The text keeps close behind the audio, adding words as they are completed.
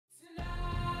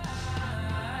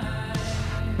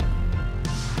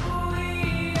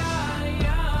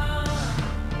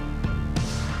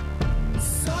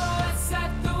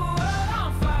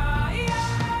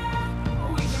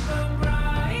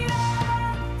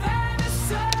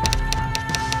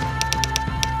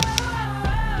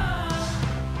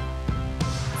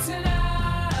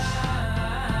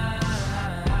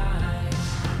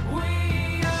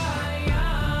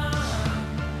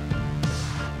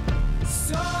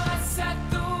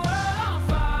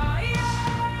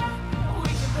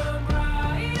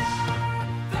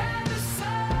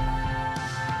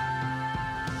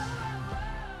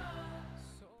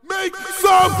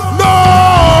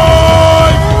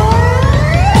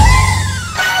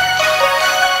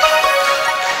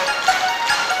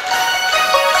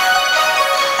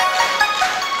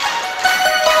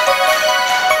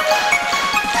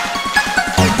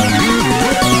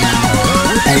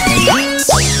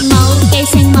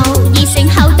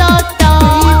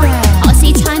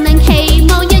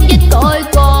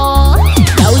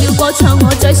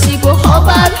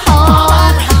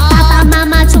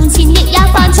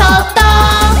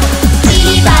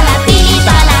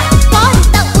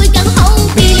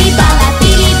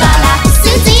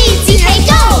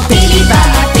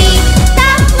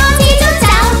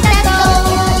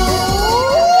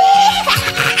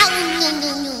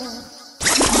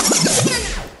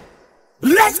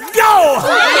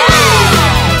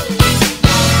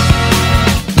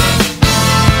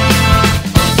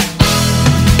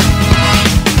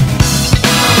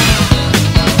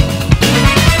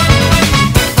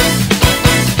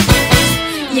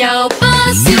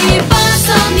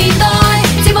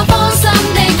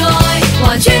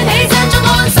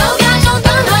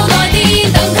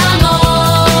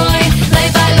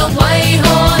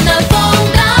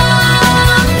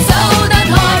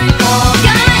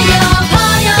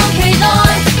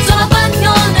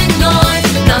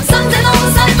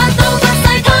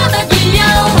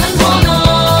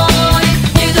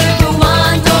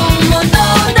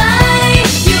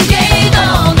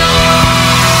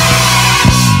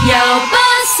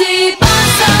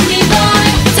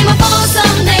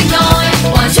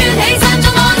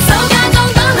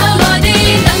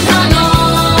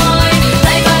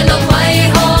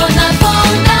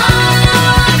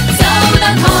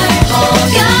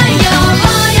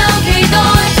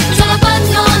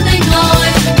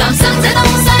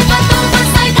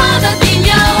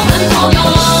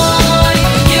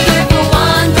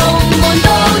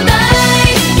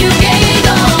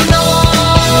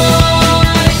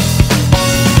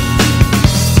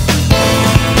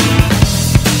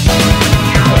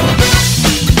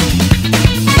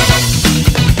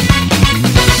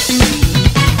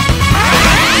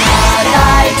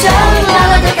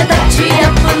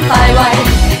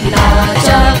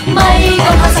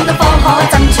都方可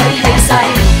爭取氣勢。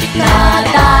拿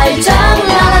大獎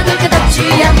啦啦隊嘅得主一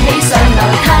起上樓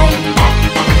梯，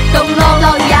獨樂樂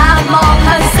也望向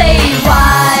四圍。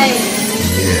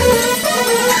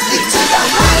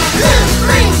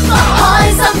開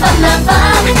心分兩份，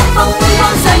風光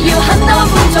上要很多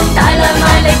觀眾，大量賣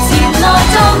力前來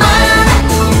坐穩。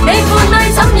你伴侶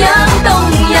怎樣動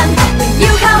人，要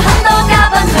靠很多嘉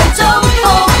賓去祝福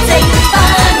證婚。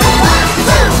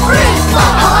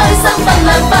開心分兩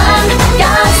份，假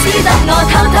使得我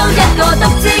偷偷一個獨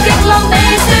自極樂未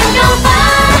算夠分，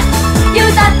要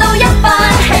達到一番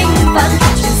興奮，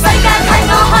全世界睇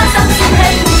我開心先興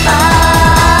奮。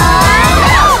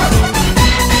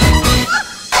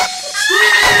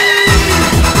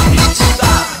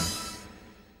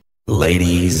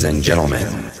Ladies and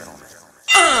gentlemen,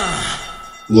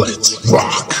 let's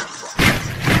rock.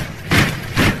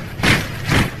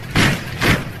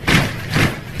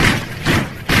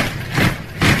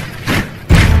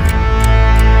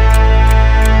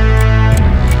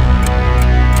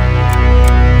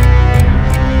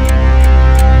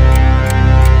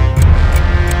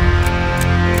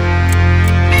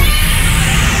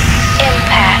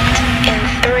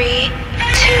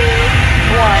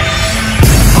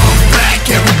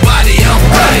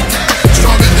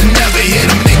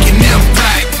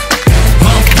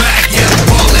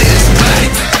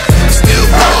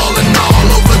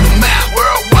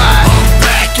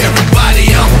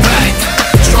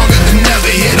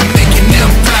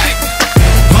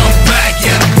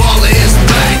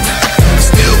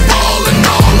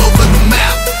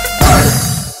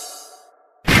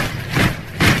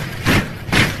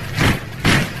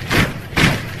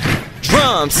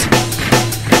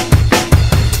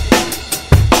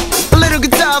 A little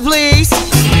guitar, please.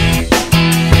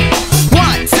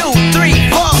 1, 2, 3,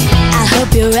 4. I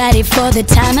hope you're ready for the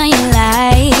time of your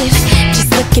life.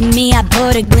 Just look at me, I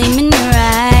put a gleam in your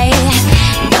eye.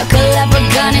 Buckle up, we're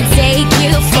gonna take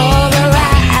you for a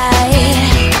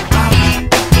ride.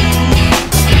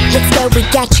 Let's go, we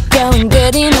got you going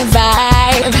good in the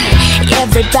vibe.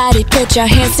 Everybody put your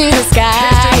hands to the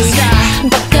sky.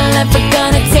 Buckle up, we're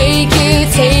gonna take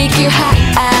you high.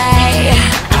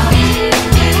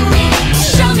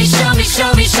 Show me, show me,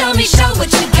 show me, show me, show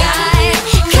what you got.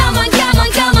 Come on, come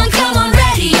on, come on, come on,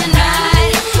 ready or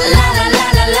not. La la la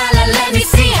la la la, let me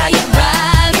see how you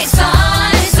rock. It's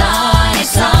on, it's on,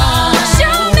 it's on.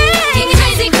 Show me. Get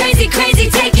crazy, crazy, crazy,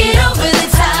 take it over the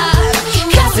top.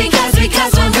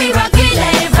 Cause when we rock, we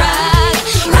let it rock.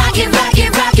 Rock it, rock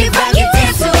it, rock it, rock it,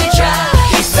 dance till we drop.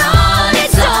 It's on,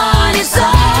 it's on, it's on.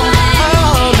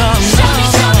 Show me,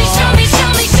 show me, show me, show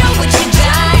me, show what you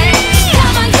got.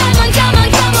 Come on, come on, come on,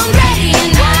 come on, ready or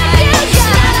not.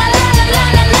 La la la la la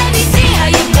la, let me see how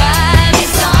you rock.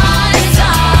 It's on, it's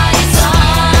on, it's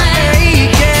on.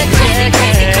 Crazy,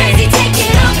 crazy, crazy, take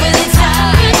it over the top.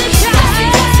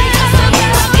 Cause when we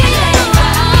rock, we let it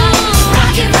rock.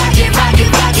 Rock it, rock it, rock it,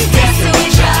 rock it, dance till we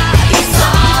drop. It's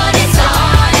on, it's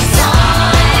on, it's on.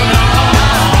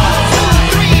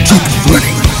 Keep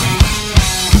running.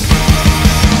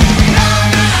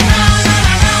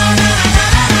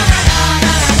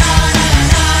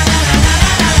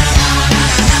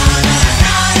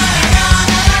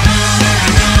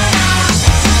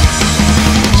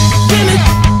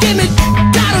 Gimme,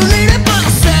 I don't need it, but I'll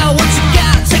sell what you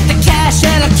got. Take the cash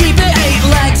and I'll keep it 8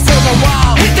 legs to the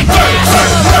wall. Hit the gas on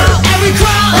the road, and we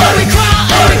crawl, and we crawl,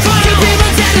 and we crawl. Two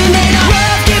people detonator.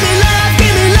 Give me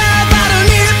love, I don't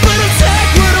need it, but I'll take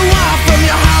what I want from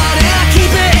your heart, and I'll keep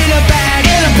it in a bag,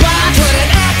 in a box. Put an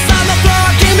X on the floor.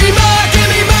 Give me more, give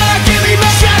me more, give me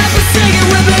more. Shut up and sing it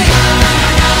with me.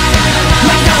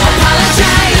 Make no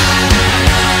apology.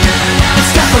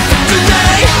 It's time for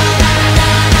victory.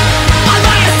 On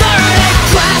my authority,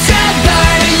 crash and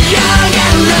burn, young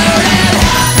and loaded.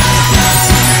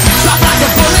 Drop like a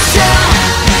bullet shell,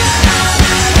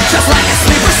 just like a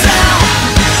sleeper cell.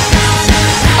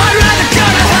 I'd rather go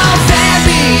to hell than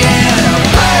be in a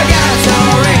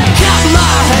purgatory. Cut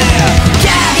my hair,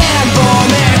 gag and bore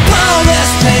me, pull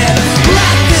this pin,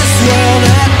 let this world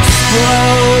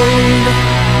explode.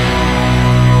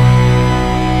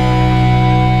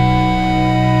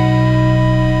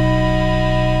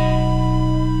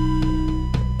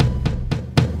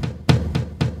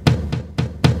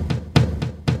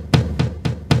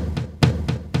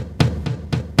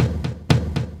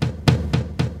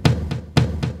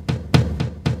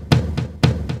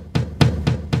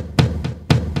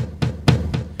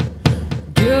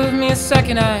 Give me a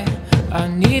second, I I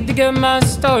need to get my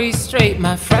story straight.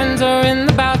 My friends are in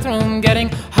the bathroom, getting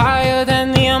higher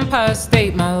than the Empire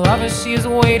State. My lover, she's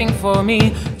waiting for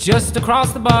me just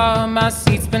across the bar. My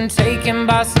seat's been taken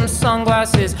by some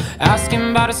sunglasses,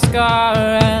 asking about a scar.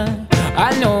 And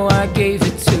I know I gave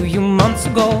it to you months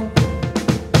ago.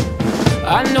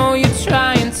 I know you're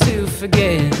trying to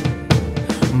forget,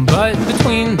 but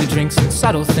between the drinks and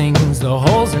subtle things, the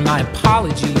holes in my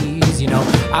apologies, you know,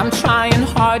 I'm trying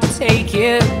hard to take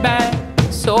it back.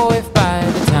 So if by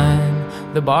the time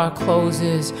the bar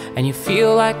closes and you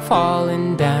feel like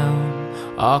falling down,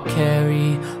 I'll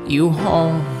carry you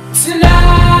home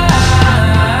tonight.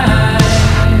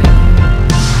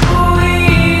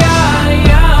 We are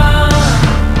young,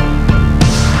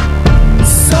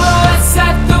 so let's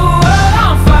set the world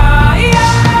on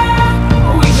fire.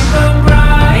 We can burn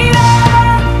brighter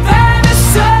than the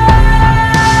sun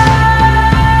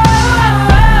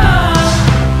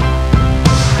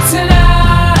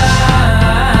tonight.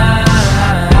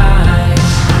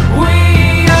 We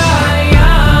are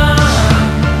young,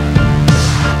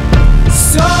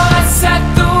 so let's set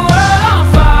the world on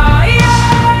fire.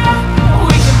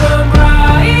 We can burn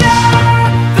brighter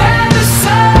than the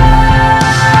sun.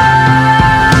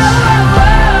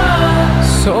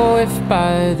 So if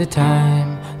by the time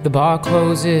the bar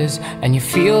closes and you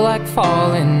feel like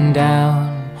falling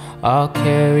down, I'll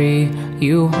carry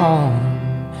you home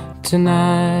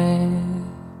tonight.